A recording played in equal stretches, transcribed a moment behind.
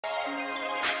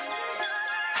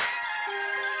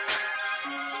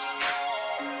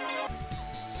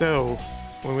So,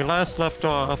 when we last left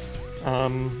off,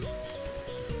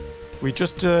 we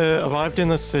just arrived in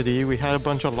the city. We had a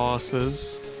bunch of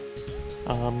losses.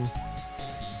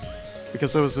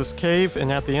 Because there was this cave,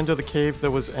 and at the end of the cave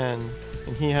there was N.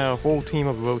 And he had a whole team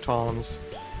of Rotons.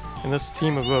 And this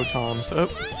team of Rotons... Oh!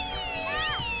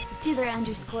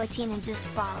 vtuber_Tina just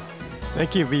follow.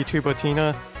 Thank you, VTuber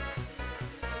Tina.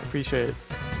 Appreciate it.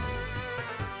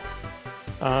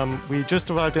 We just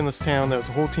arrived in this town. There was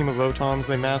a whole team of Rotons.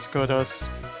 They massacred us,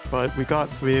 but we got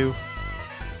through.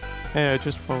 Hey, I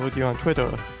just followed you on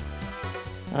Twitter.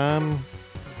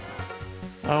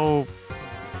 I'll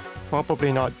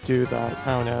probably not do that.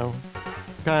 I don't know.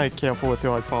 I'm kind of careful with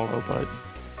who I follow, but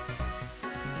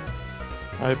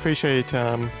I appreciate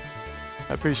the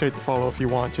follow if you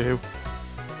want to.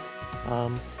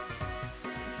 But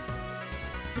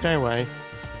anyway,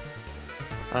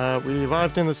 we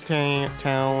arrived in this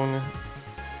town.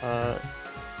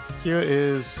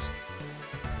 Here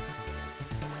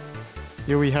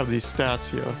we have these stats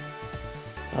here.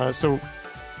 So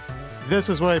this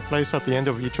is what I place at the end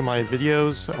of each of my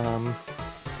videos.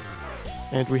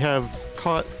 And we have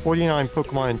caught 49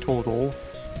 Pokemon in total.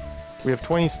 We have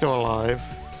 20 still alive.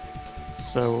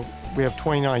 So we have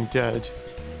 29 dead.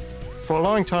 For a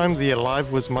long time, the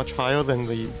alive was much higher than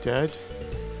the dead.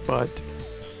 But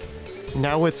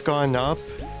now it's gone up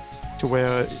to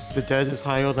where the dead is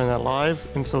higher than alive.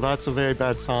 And so that's a very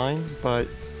bad sign. But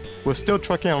we're still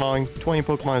trucking along. 20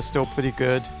 Pokemon is still pretty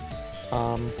good.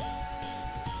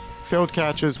 Failed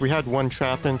catches. We had one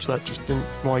Trapinch that just didn't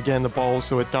want to get in the ball,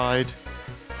 so it died.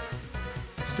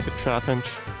 Stupid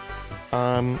Trapinch.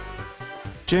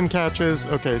 Gym catches.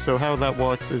 Okay, so how that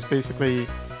works is basically...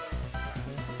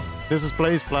 This is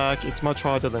Blaze Black. It's much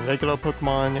harder than regular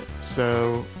Pokemon,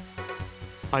 so...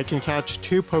 I can catch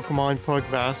 2 Pokemon per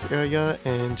grass area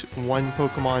and 1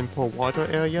 Pokemon per water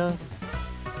area.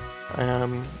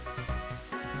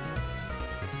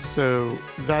 So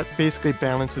that basically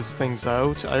balances things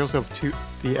out. I also have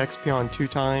the XP on 2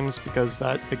 times because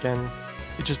that, again,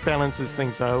 it just balances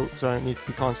things out, so I don't need to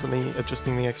be constantly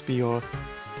adjusting the XP or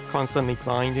constantly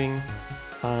grinding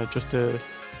just to,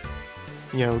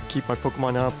 you know, keep my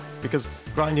Pokemon up, because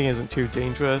grinding isn't too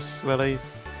dangerous, really.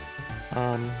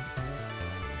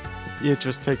 It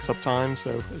just takes up time,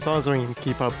 so as long as we can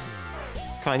keep up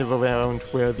kind of around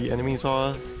where the enemies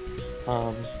are,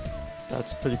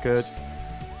 that's pretty good.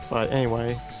 But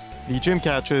anyway, the gym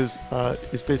catches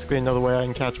is basically another way I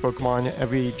can catch Pokemon.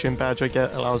 Every gym badge I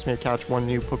get allows me to catch 1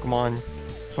 new Pokemon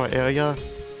per area.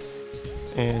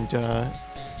 And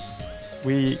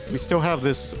we still have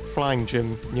this flying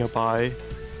gym nearby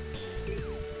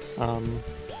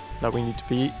that we need to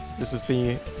beat. This is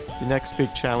the next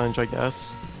big challenge, I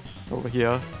guess, over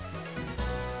here.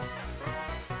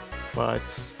 But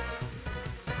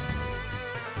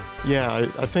yeah,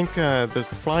 I think there's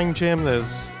the flying gym,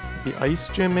 there's the ice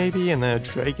gym maybe, and then a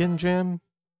dragon gym.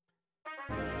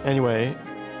 Anyway,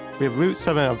 we have Route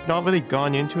 7. I've not really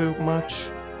gone into it much.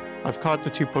 I've caught the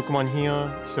 2 Pokemon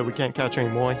here, so we can't catch any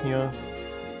more here.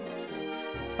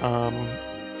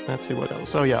 Let's see what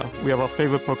else. Oh yeah, we have our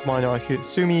favorite Pokemon, our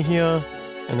Hisumi here,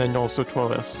 and then also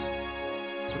Taurus.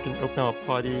 So we can open our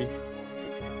party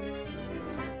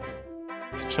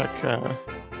to check that.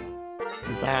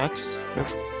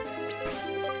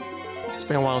 It's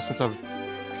been a while since I've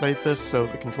played this, so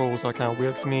the controls are kind of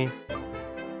weird for me.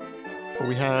 But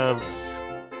we have...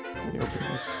 Let me open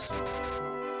this.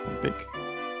 Big.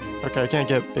 Okay, I can't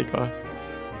get bigger.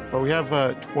 But we have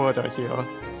Twarda here,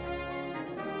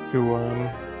 who,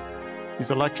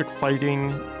 he's electric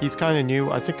fighting. He's kind of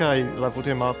new. I think I leveled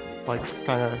him up, like,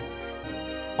 kind of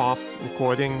off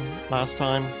recording last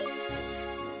time.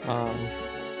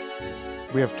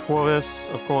 We have Taurus,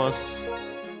 of course.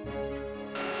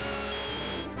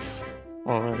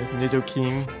 Or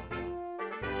Nidoking.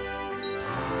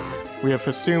 We have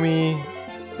Hisumi,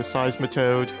 the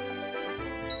Seismitoad.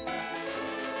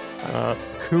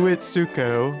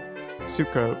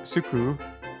 Suku,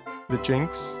 the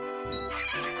Jinx.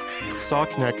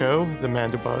 Sockneko, the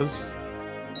Mandibuzz.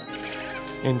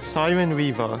 And Siren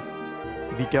Riva,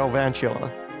 the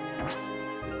Galvantula.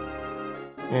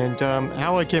 And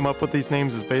how I came up with these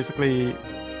names is basically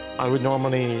I would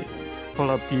normally pull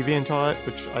up DeviantArt,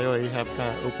 which I already have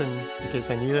kind of open in case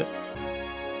I need it.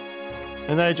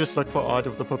 And then I just look for art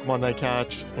of the Pokemon I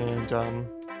catch, and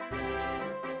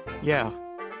yeah.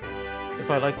 If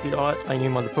I like the art, I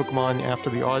name the Pokemon after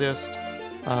the artist.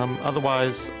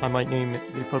 Otherwise, I might name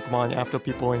the Pokemon after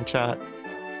people in chat.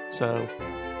 So,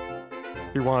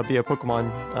 if you want to be a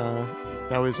Pokemon,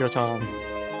 now is your time.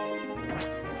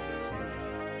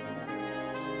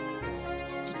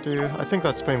 I think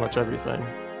that's pretty much everything.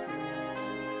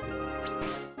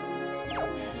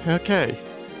 Okay.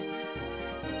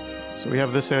 So we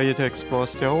have this area to explore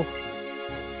still.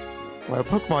 When a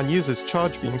Pokemon uses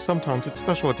Charge Beam, sometimes its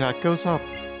special attack goes up.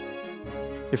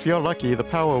 If you're lucky, the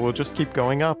power will just keep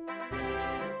going up.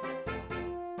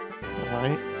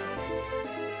 Alright.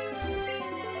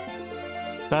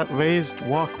 That raised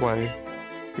walkway.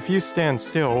 If you stand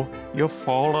still, you'll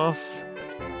fall off.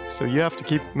 So you have to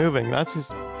keep moving. That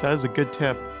is a good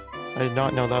tip. I did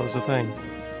not know that was a thing.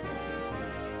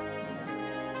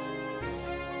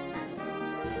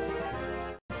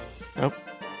 Nope.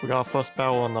 We got our first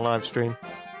battle on the live stream.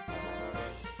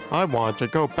 I wanted to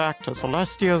go back to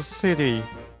Celestial City.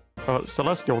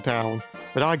 Celestial Town.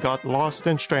 But I got lost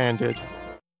and stranded.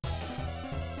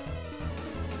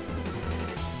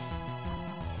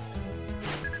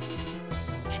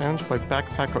 Challenged by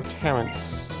Backpacker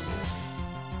Terrence.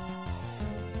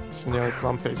 Scenario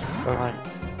Grumpy. Alright.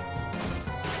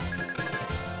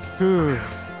 Whew.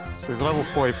 So he's level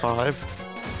 45.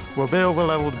 We're a bit over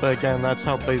leveled, but again, that's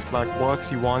how Blaze Black works.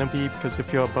 You want to be, because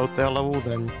if you're about their level,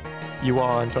 then you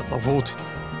are under leveled.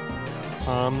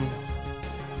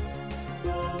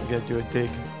 We gotta do a dig.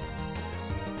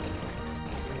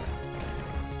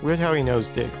 Weird how he knows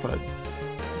dig, but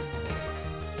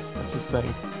that's his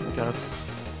thing, I guess.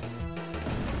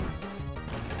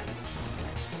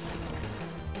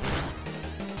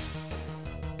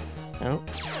 Oh.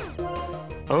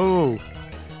 Oh!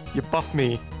 You buffed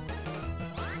me.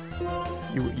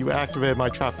 You activated my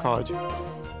trap card.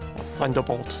 A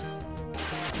Thunderbolt.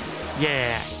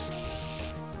 Yeah!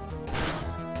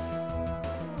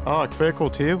 Oh, critical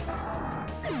too?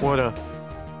 What a...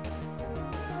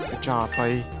 Good job,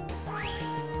 buddy.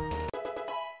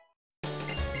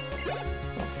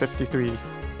 Oh, 53.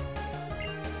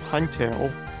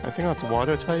 Huntail. I think that's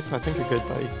water type. I think you're good,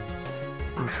 buddy.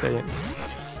 You can stay in.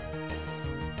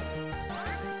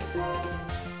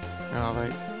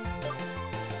 Alright.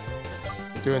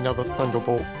 Do another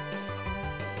Thunderbolt.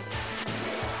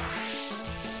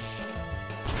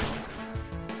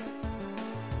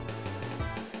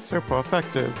 Super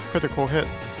effective. Critical hit.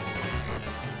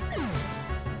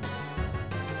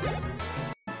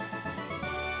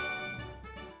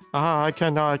 Ah, I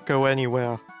cannot go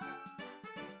anywhere.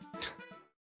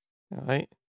 Alright.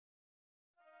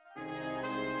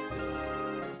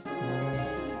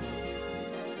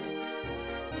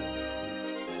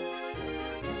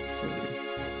 Let's see.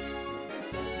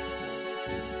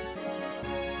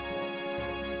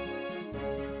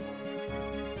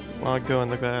 Wanna go in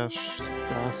the grass?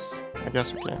 I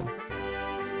guess we can.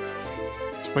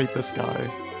 Let's fight this guy.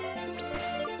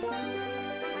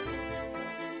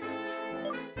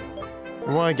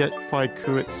 We want to get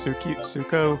Flyku at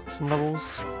Suko some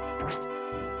levels.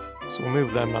 So we'll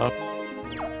move them up.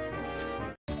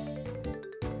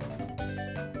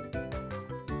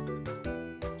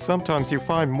 Sometimes you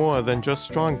find more than just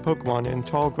strong Pokemon in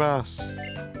tall grass.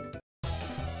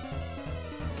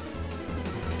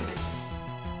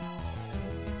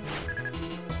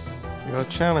 You are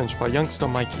challenged by Youngster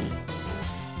Mikey.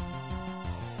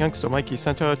 Youngster Mikey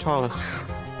sent her a Taurus.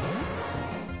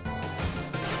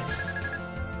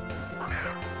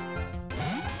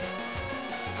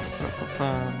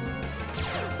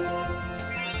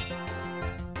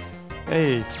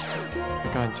 Hey,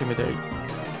 I got Intimidate.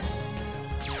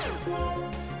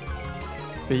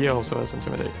 But he also has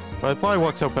Intimidate. But it probably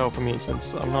works out well for me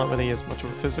since I'm not really as much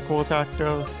of a physical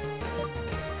attacker.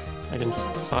 I can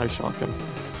just Side Shock him.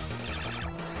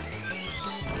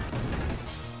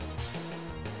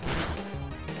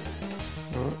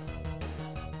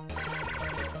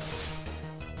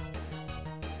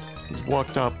 He's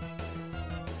walked up.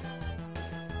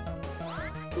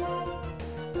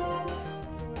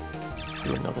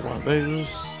 Do another one of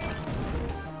those.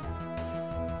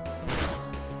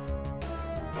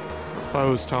 The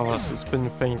foe's Taurus has been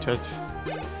fainted.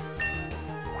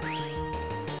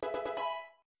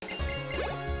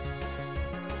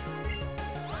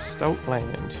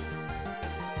 Stoutland.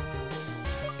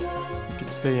 You can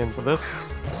stay in for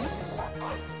this.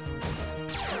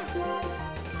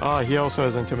 Ah, he also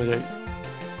has Intimidate.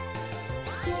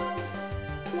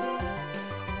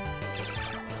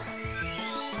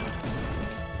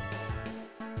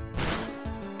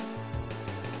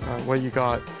 What you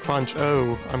got? Crunch.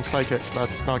 Oh, I'm Psychic.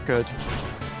 That's not good.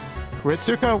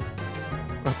 Kuritsuko!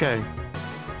 Okay.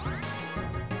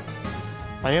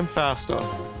 I am faster.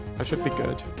 I should be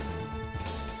good.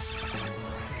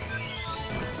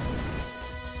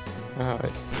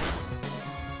 Alright.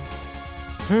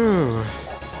 Whew.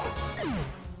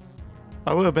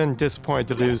 I would have been disappointed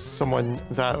to lose someone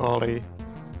that early.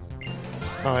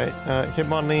 Alright,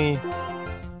 Hitmonlee.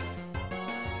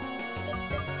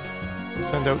 We'll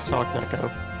send out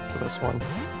Socknecko for this one.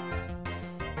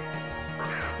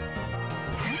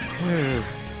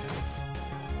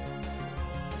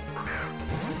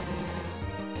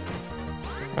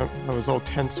 Oh, I was all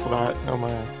tense for that. Oh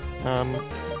my.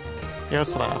 Air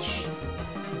Slash.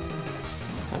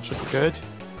 That should be good.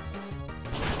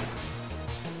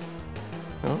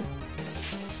 Oh.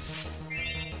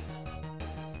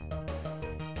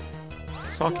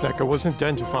 Socknecko wasn't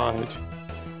identified.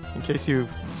 In case you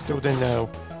still didn't know.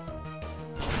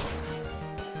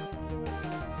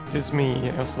 It is me,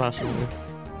 Air Slashing you.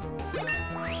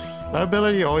 That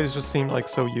ability always just seemed like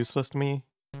so useless to me.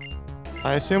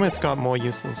 I assume it's got more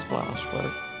use than Splash,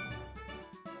 but...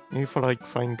 maybe for like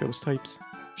fighting ghost types.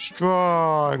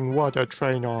 Strong! What a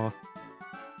trainer!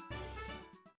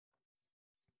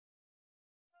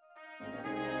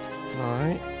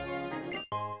 Alright.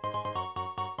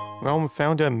 Realm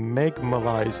found a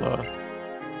Megmarizer.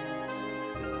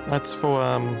 That's for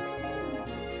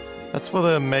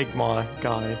the Magmar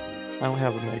guy. I don't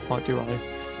have a Magmar, do I?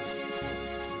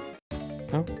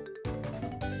 Oh.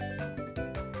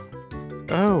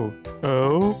 Oh.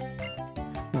 Oh?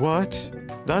 What?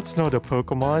 That's not a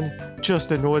Pokemon,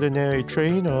 just an ordinary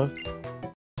trainer.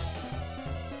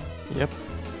 Yep.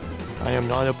 I am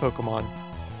not a Pokemon.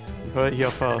 You heard it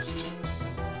here first.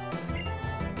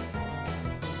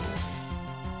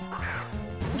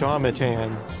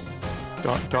 Darmanitan.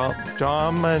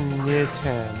 Darmanitan.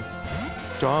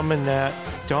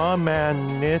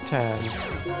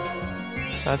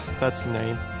 That's the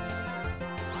name.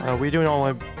 We do not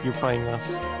want you fighting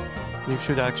us. You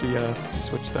should actually be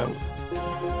switched out.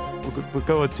 We'll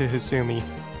go to Hisumi.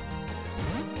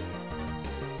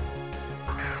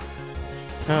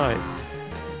 Alright.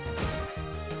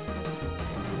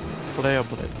 Flare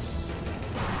Blitz.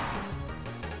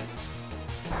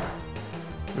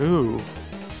 Ooh.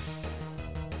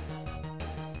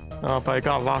 Oh, but I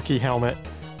got Rocky Helmet.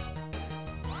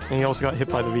 And he also got hit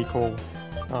by the recoil.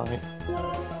 Alright.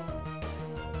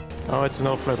 Oh, it's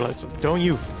no Flare Blitz. Don't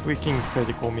you freaking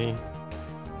critical me.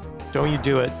 Don't you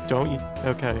do it. Don't you...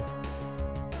 okay.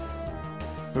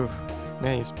 Ooh.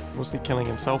 Man, he's mostly killing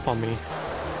himself on me.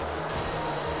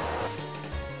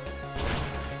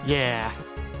 Yeah.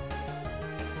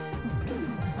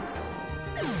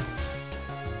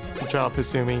 Good job,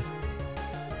 Hisumi.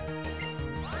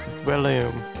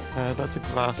 Breloom. That's a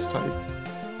grass type.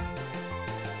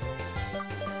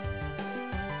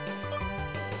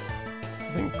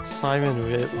 I think Simon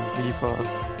Reaver.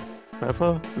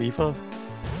 Reaver?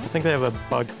 I think they have a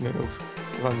bug move.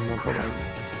 If I remember right.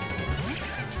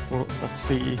 Well, let's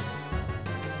see.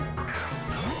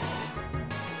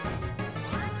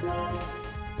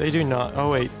 They do not. Oh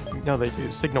wait, no they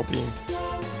do. Signal Beam.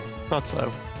 Thought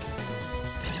so.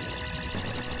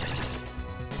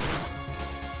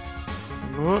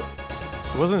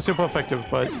 It wasn't super effective,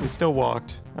 but it still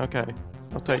walked. Okay,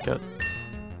 I'll take it.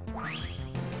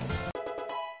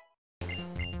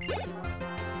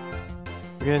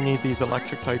 We're gonna need these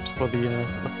electric types for the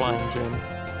flying gym.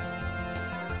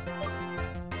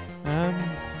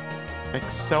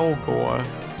 Excelgor.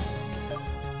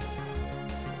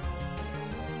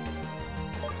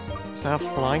 Is that a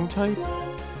flying type?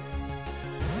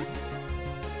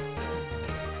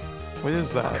 What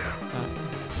is that?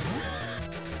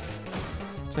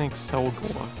 It's an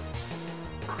Excelgor.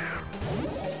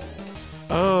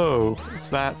 Oh, it's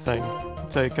that thing.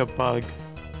 It's like a bug.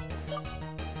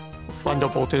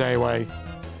 Thunderbolt it anyway.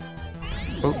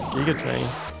 Oh, Giga Drain.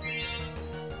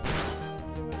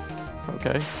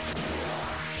 Okay.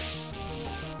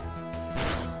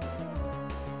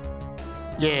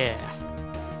 Yeah.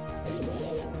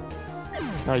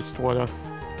 Nice water.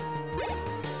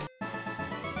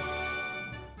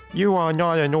 You are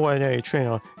not an ordinary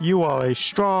trainer. You are a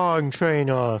strong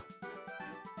trainer.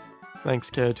 Thanks,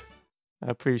 kid. I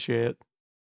appreciate it.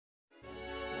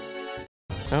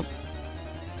 Yep.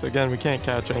 So again, we can't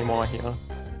catch any more here.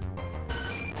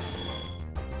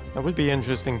 That would be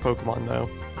interesting Pokemon, though.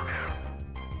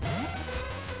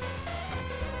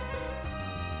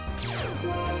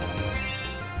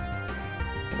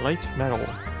 Light Metal.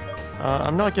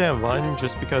 I'm not gonna run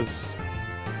just because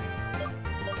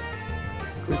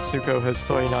Kritsuko has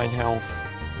 39 health.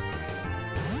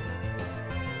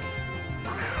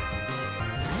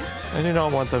 I do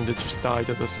not want them to just die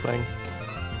to this thing.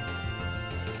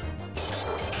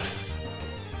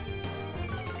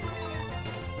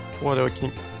 Water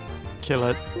can kill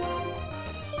it.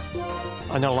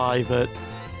 Unalive it.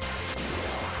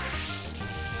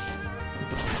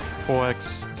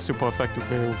 4x super effective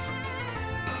move.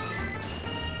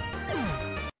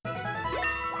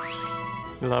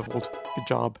 Leveled. Good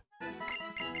job.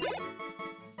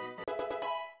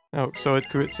 Oh, so it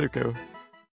Kuritsuku.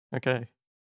 Okay.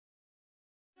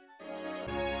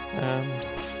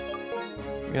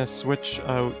 We're gonna switch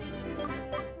out.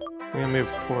 We're gonna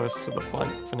move Taurus to the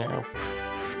front for now.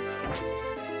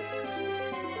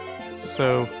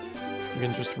 So we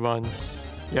can just run.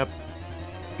 Yep.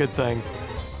 Good thing.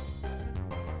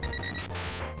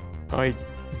 Alright,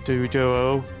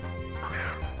 Duo.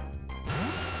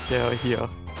 Get out of here.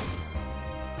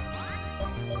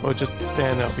 Or just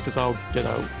stand out because I'll get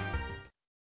out.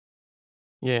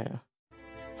 Yeah.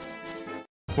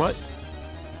 What?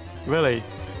 Really?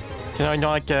 Can I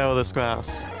not get out of this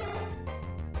grass?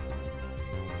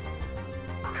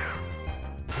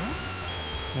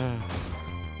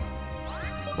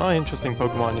 A lot of interesting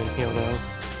Pokemon in here though.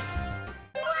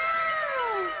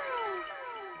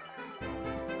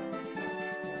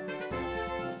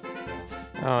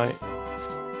 Alright.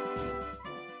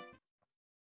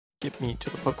 Get me to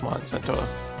the Pokemon Center.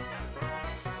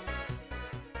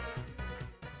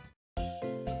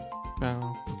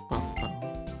 Bow, bow, bow.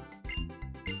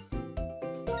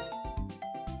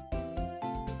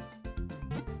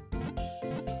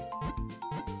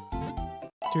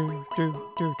 Do, do,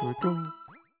 do, do, do.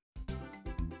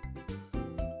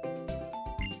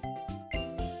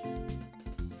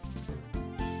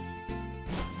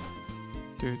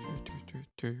 Do, do, do, do,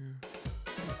 do.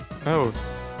 Oh,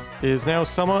 it is now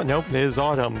summer? Nope, it is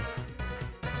autumn.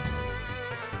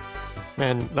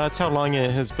 Man, that's how long it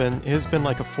has been. It has been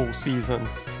like a full season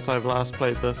since I've last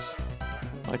played this.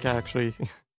 Like, actually.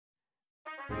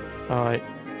 Alright.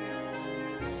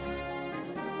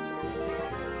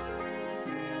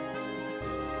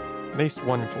 At least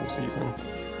one full season.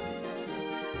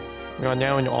 We are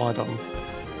now in autumn.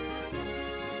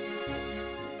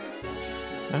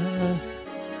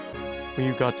 What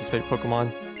you got to say,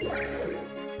 Pokemon?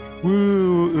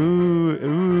 Woo, ooh,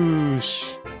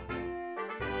 oosh.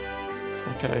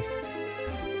 Okay.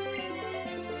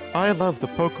 I love the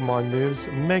Pokemon moves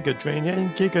Mega Drain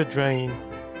and Giga Drain.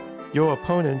 Your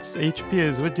opponent's HP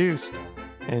is reduced,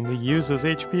 and the user's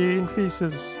HP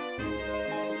increases.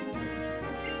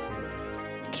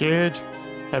 Kid,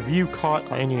 have you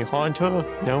caught any Haunter?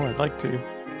 No, I'd like to.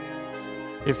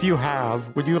 If you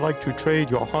have, would you like to trade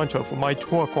your Haunter for my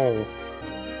Torkoal?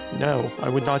 No, I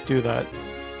would not do that.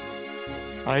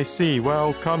 I see.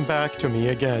 Well, come back to me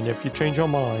again if you change your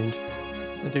mind.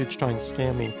 The dude's trying to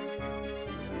scam me.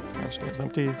 Trash can is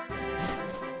empty.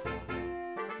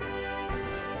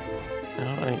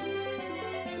 Alright.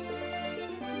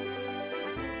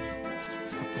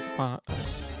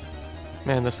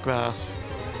 Man, this grass.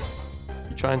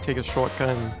 You try and take a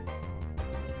shortcut and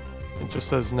it just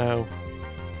says no.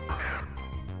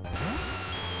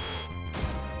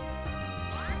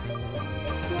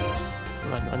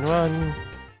 Run, run, run.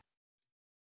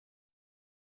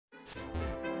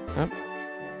 Yep.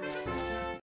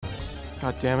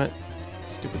 God damn it.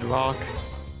 Stupid rock.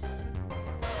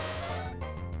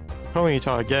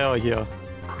 Ponyta, get out of here.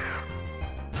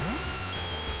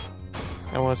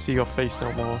 I don't want to see your face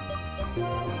no more.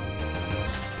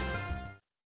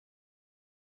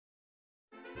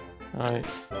 Alright,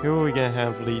 who are we gonna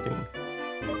have leading?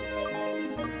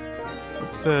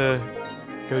 Let's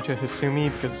go to Hisumi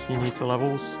because he needs the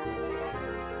levels.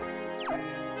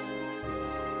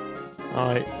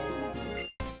 Alright.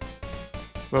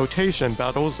 Rotation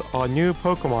battles are new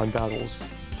Pokemon battles,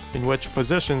 in which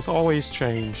positions always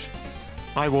change.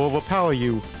 I will overpower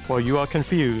you, or you are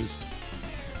confused.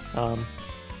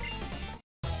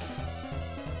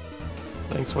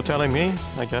 Thanks for telling me,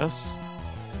 I guess.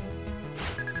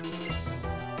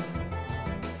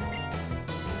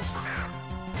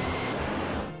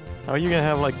 How are you gonna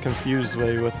have, like, Confused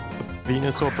Way with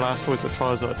Venusaur, Blastoise, or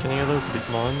Charizard? Can any of those be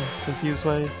non-Confused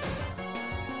Way?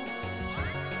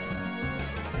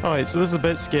 Alright, so this is a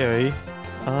bit scary.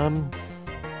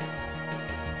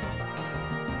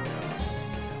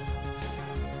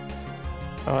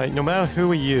 Alright, no matter who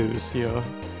we use here,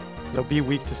 they'll be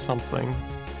weak to something.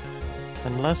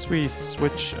 Unless we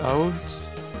switch out,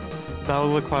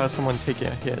 that'll require someone taking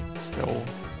a hit still.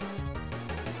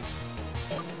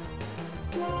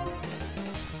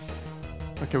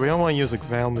 Okay, we don't want to use a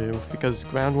ground move, because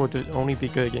ground would only be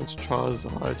good against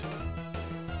Charizard.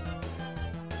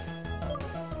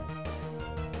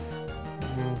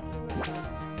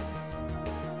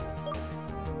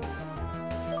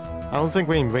 I don't think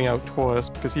we can bring out Taurus,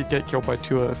 because he'd get killed by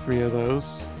 2 out of 3 of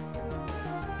those.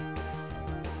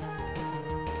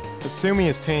 Assuming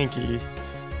is tanky.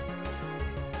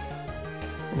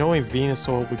 And only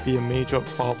Venusaur would be a major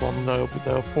problem though, but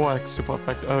they're 4x super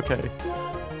effective. Okay.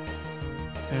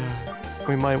 Yeah,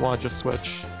 we might want to just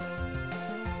switch.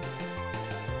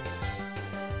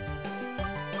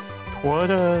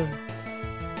 Quarter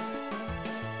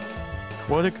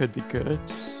could be good.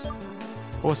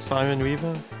 Or Siren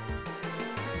Weaver.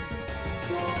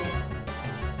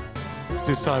 Let's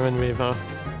do Siren Weaver.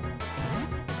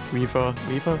 Weaver.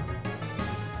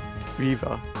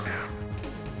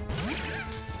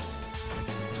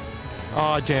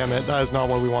 Oh, damn it. That is not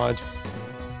what we wanted.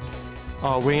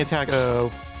 Oh, wing attack.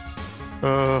 Oh.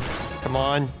 Come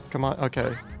on.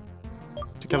 Okay.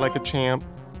 To get like a champ.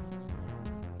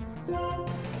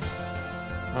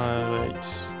 Alright.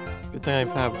 Good thing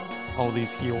I have all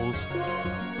these heals.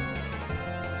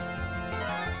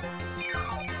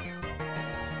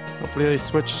 Hopefully they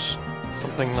switch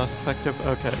something less effective.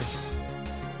 Okay.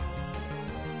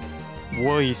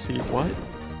 Worry Seed. What?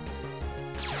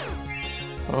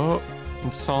 Oh,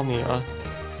 Insomnia.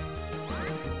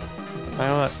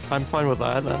 I'm fine with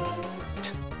that.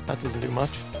 That doesn't do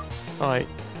much. Alright.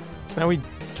 So now we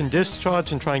can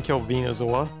discharge and try and kill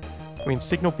Venusaur. I mean,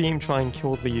 Signal Beam, try and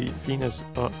kill the Venus.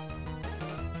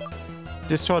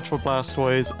 Discharge for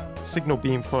Blastoise, Signal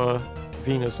Beam for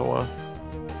Venusaur.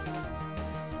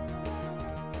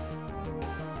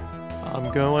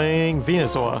 I'm going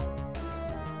Venusaur.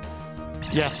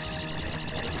 Yes!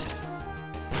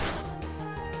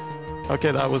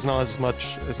 Okay, that was not as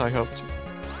much as I hoped.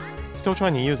 Still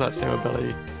trying to use that same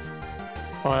ability.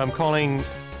 Alright, I'm calling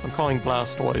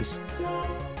Blastoise.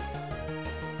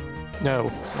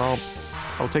 No, well,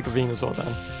 I'll take a Venusaur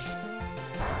then.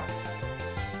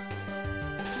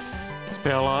 It's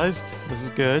paralyzed. This is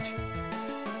good.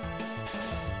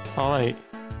 Alright.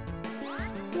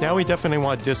 Now we definitely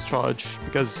want Discharge,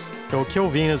 because it'll kill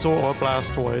Venusaur or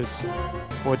Blastoise,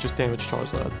 or just damage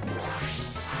Charizard.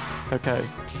 Okay.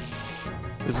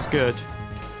 This is good.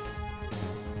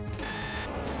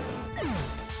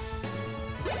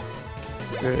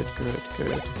 Good.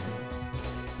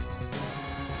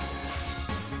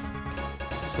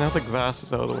 So now the grass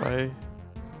is out of the way.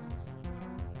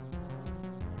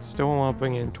 Still want to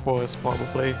bring in Taurus,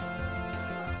 probably.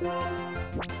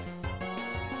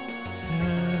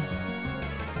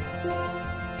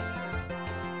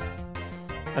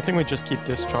 I think we just keep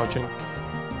discharging.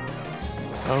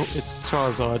 Oh, it's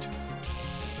Charizard.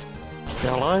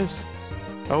 Paralyze?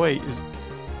 Oh wait,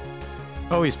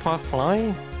 oh, he's part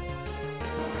flying?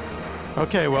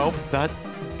 Okay, well, that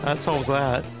solves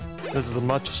that. This is a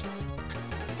much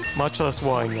less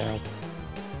worrying now.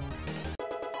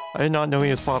 I did not know he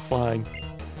was part flying.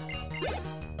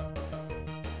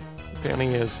 Apparently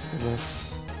he is in this.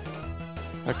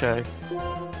 Okay.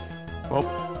 Well,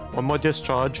 one more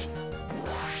discharge.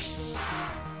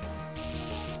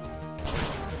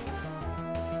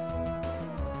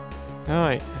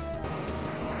 Alright.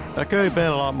 That could have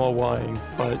been a lot more worrying,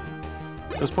 but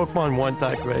those Pokemon weren't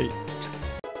that great.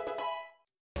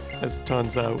 As it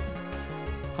turns out.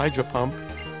 Hydro Pump.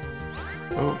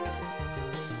 Oh.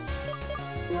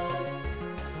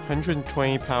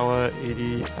 120 power,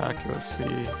 80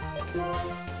 accuracy.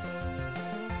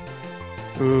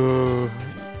 Ooh.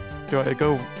 Do I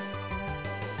go...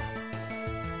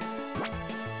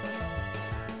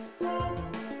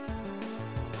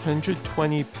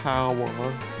 $120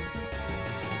 power,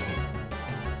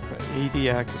 80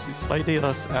 accuracy, slightly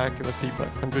less accuracy, but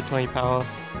 120 power.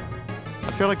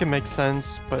 I feel like it makes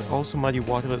sense, but also Muddy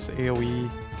Waterless AoE.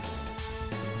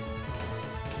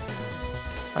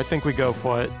 I think we go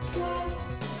for it.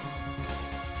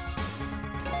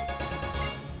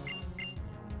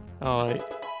 Alright.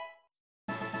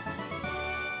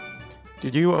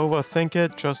 Did you overthink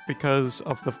it just because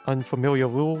of the unfamiliar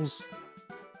rules?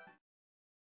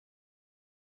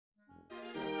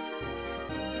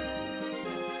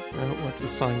 What's the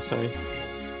sign say?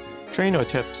 Trainer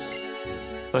tips.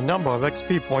 The number of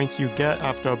XP points you get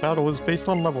after a battle is based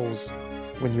on levels.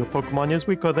 When your Pokemon is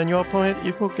weaker than your opponent,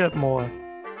 it will get more.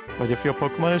 But if your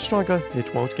Pokemon is stronger,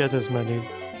 it won't get as many.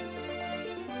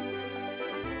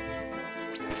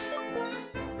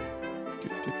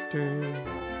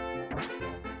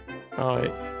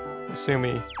 Alright,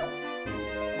 Asumi.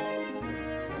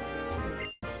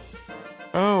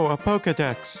 Oh, a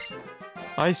Pokedex.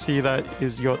 I see that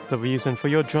is the reason for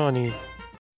your journey.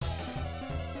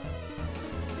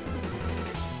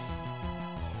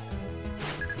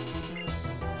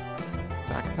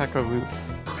 Backpacker Roof.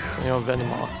 So you're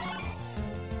Venomoth.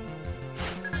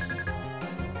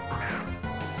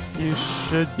 You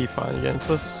should be fine against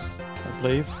us, I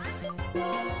believe.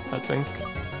 I think.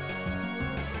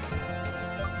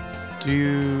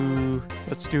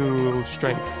 Let's do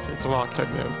Strength. It's a rock type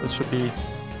move. This should be...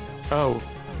 Oh.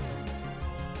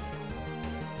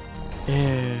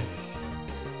 Yeah.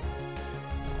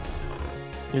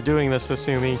 You're doing this,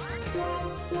 Asumi.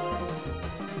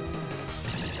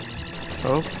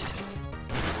 Oh.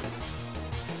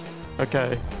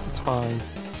 Okay, it's fine.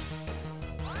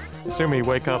 Asumi,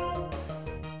 wake up.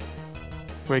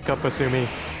 Wake up, Asumi.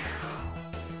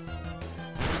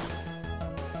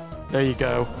 There you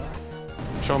go.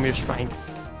 Show me your strength.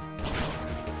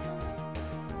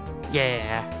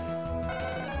 Yeah.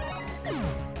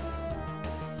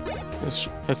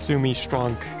 Asumi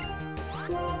strong.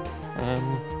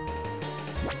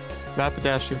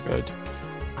 Rapidash, you're good.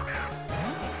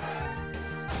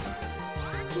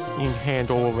 You can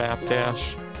handle a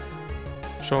Rapidash.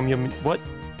 Show him your... What?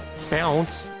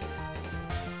 Bounce?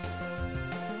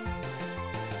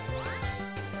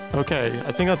 Okay,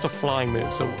 I think that's a flying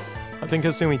move, so... I think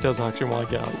Asumi does actually want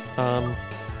to get out.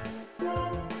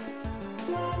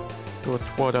 Go with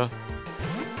Twitter.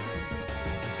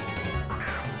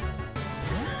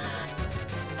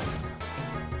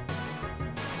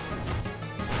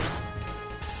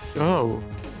 Oh.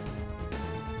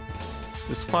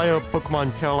 This fire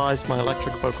Pokemon paralyzed my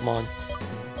electric Pokemon.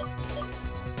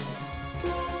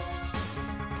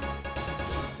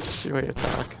 Fury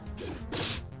attack.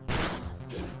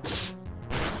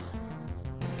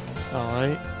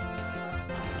 Alright.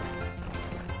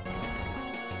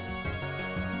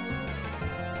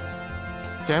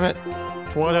 Damn it!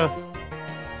 Twitter!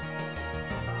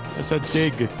 I said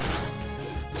dig. You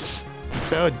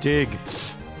better dig.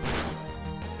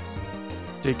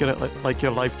 Dig it like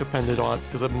your life depended on it,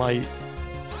 because it might.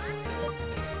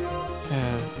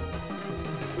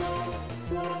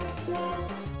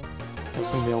 Have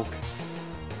some milk.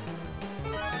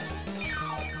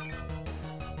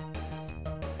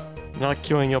 You're not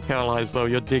killing your paralyzed though,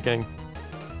 you're digging.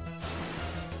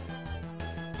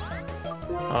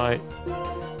 Alright.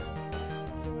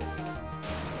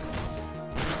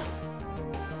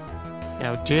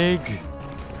 Now dig!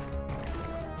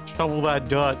 Shovel that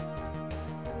dirt.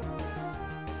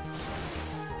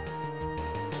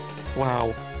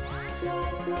 Wow.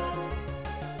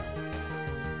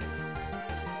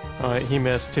 Alright, he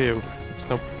missed too. It's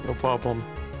no problem.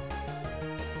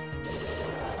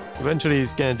 Eventually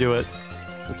he's gonna do it.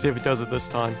 Let's see if he does it this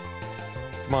time.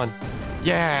 Come on.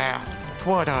 Yeah!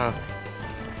 Twitter!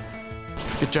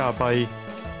 Good job, buddy.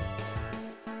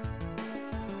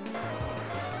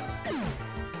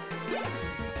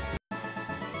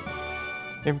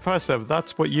 Impressive.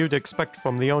 That's what you'd expect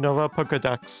from the owner of a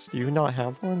Pokédex. Do you not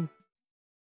have one?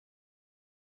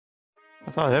 I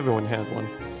thought everyone had one.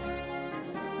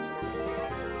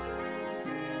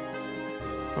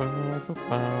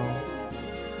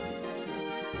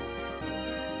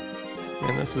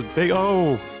 Man, this is big.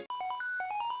 Oh!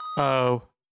 Oh.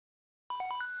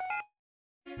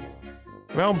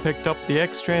 Realm picked up the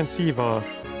X-Transceiver.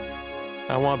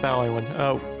 I want to battle anyone.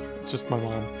 Oh, it's just my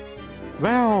mom.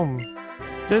 Realm!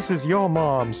 This is your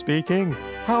mom speaking.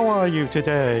 How are you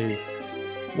today?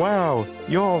 Wow,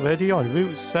 you're already on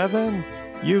Route 7?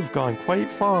 You've gone quite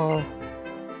far.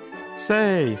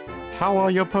 Say, how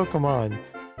are your Pokemon?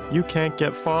 You can't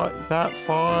get that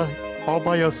far all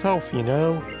by yourself, you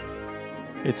know.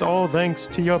 It's all thanks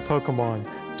to your Pokemon.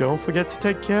 Don't forget to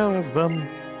take care of them.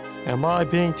 Am I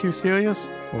being too serious?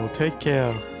 Well, take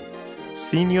care.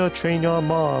 Senior Trainer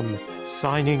Mom,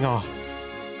 signing off.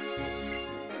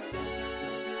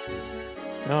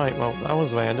 Alright, well, that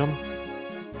was random.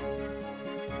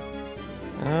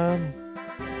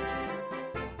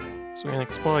 So we're gonna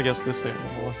explore, I guess, this area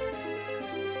more.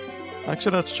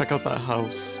 Actually, let's check out that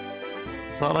house.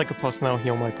 It's not like a personnel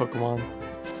heal my Pokemon.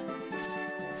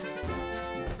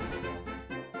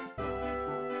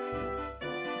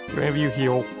 Wherever you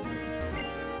heal.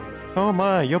 Oh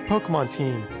my, your Pokemon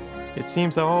team. It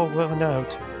seems they're all run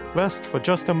out. Rest for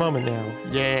just a moment now.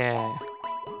 Yeah.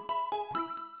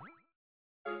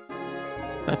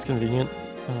 That's convenient.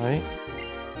 Alright.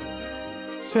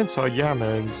 Since her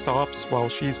yammering stops while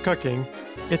she's cooking,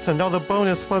 it's another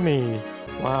bonus for me.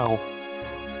 Wow.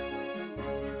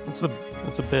 That's a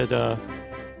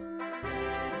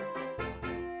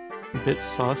bit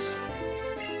sus.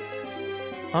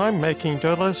 I'm making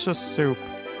delicious soup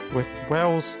with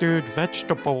well-stewed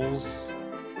vegetables.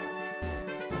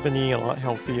 I've been eating a lot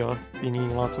healthier, been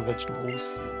eating lots of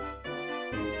vegetables.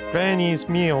 Granny's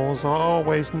meals are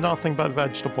always nothing but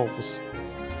vegetables.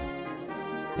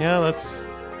 Yeah, that's...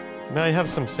 I mean, I have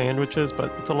some sandwiches,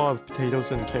 but it's a lot of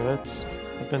potatoes and carrots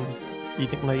I've been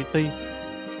eating lately.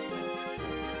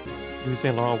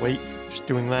 Losing a lot of weight just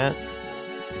doing that.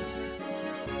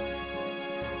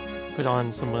 Put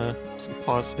on some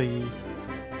parsley,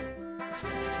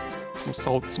 some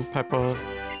salt, some pepper.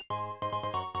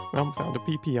 Well, found a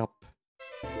PP up.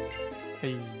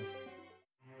 Hey.